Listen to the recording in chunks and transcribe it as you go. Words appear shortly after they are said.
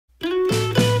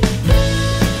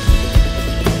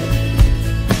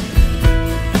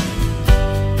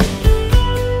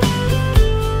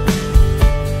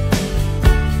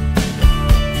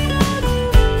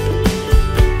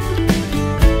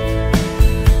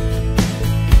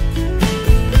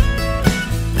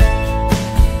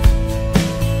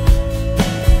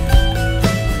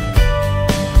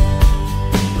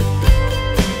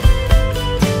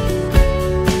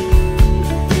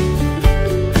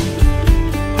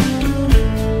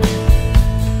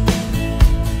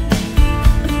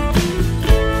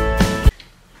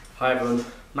Hi everyone,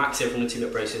 Max here from the Team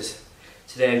Up Braces.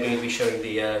 Today I'm going to be showing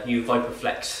the new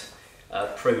ViperFLex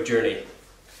Pro Journey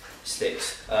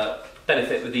Styx.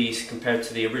 Benefit with these compared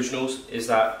to the originals is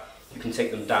that you can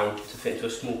take them down to fit into a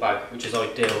small bag, which is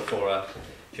ideal for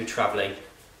if you're travelling.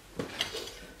 So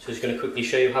I'm just going to quickly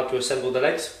show you how to assemble the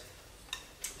legs.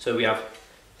 So we have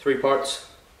 3 parts: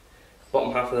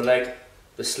 bottom half of the leg,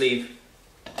 the sleeve,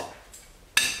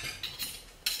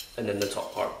 and then the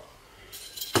top part.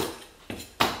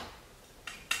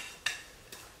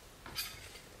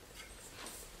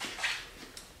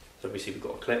 So obviously we've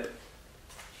got a clip.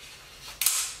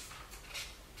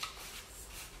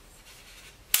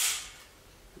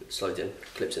 It slides in,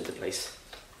 clips into place,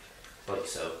 like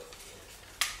so.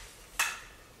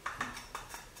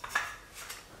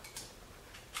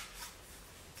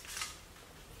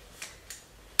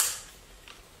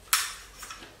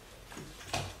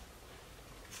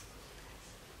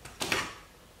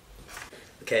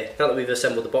 Okay, now that we've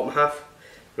assembled the bottom half,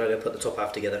 we're now going to put the top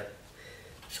half together.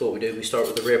 So what we do, we start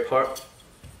with the rear part.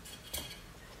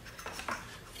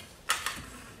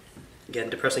 Again,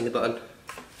 depressing the button,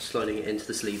 sliding it into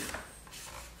the sleeve.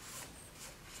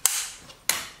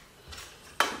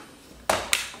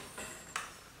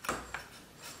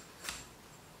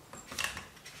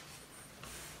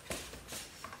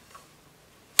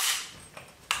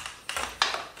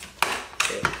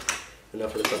 Okay, and now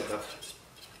for the front half.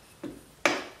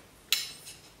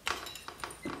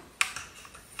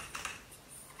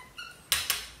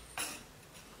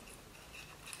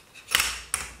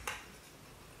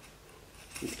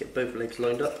 Need to get both legs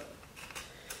lined up.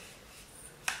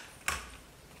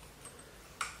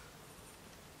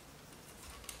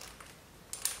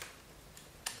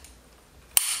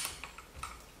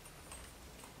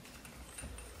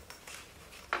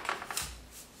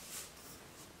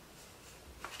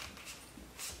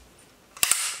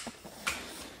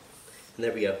 And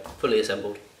there we go, fully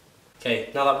assembled. Okay,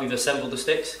 now that we've assembled the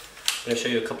sticks, I'm going to show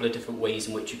you a couple of different ways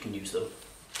in which you can use them.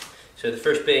 So the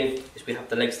first being is we have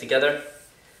the legs together.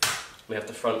 We have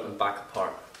the front and back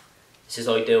apart. This is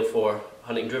ideal for a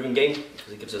hunting driven game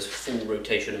because it gives us full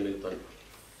rotation and movement.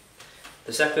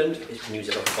 The second is we can use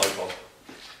it like a bipod.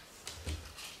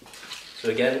 So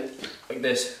again, like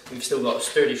this, we've still got a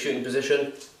sturdy shooting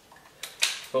position.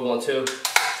 If I want to,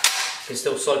 I can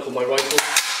still cycle my rifle.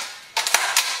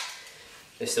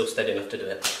 It's still steady enough to do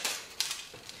it.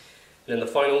 And then the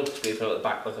final, we open up the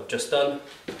back like I've just done.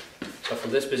 But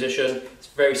from this position, it's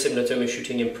very similar to me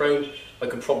shooting in prone. I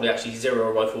could probably actually zero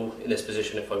a rifle in this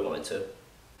position if I wanted to.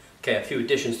 Okay, a few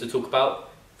additions to talk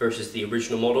about versus the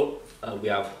original model. We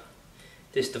have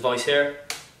this device here.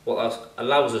 What that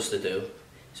allows us to do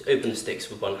is open the sticks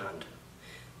with one hand.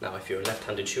 Now if you're a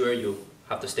left-handed shooter, you'll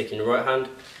have the stick in your right hand.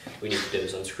 What you need to do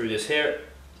is unscrew this here,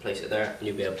 place it there, and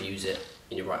you'll be able to use it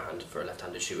in your right hand for a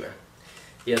left-handed shooter.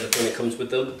 The other thing that comes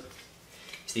with them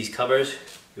is these covers.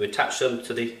 You attach them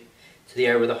to the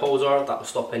area where the holes are. That will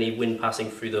stop any wind passing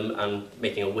through them and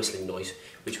making a whistling noise,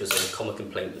 which was a common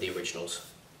complaint with the originals.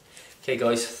 Okay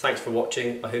guys, thanks for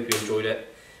watching. I hope you enjoyed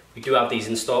it. We do have these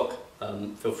in stock.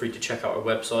 Feel free to check out our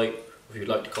website. If you'd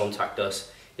like to contact us,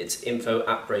 it's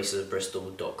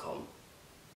info@bracesofbristol.com.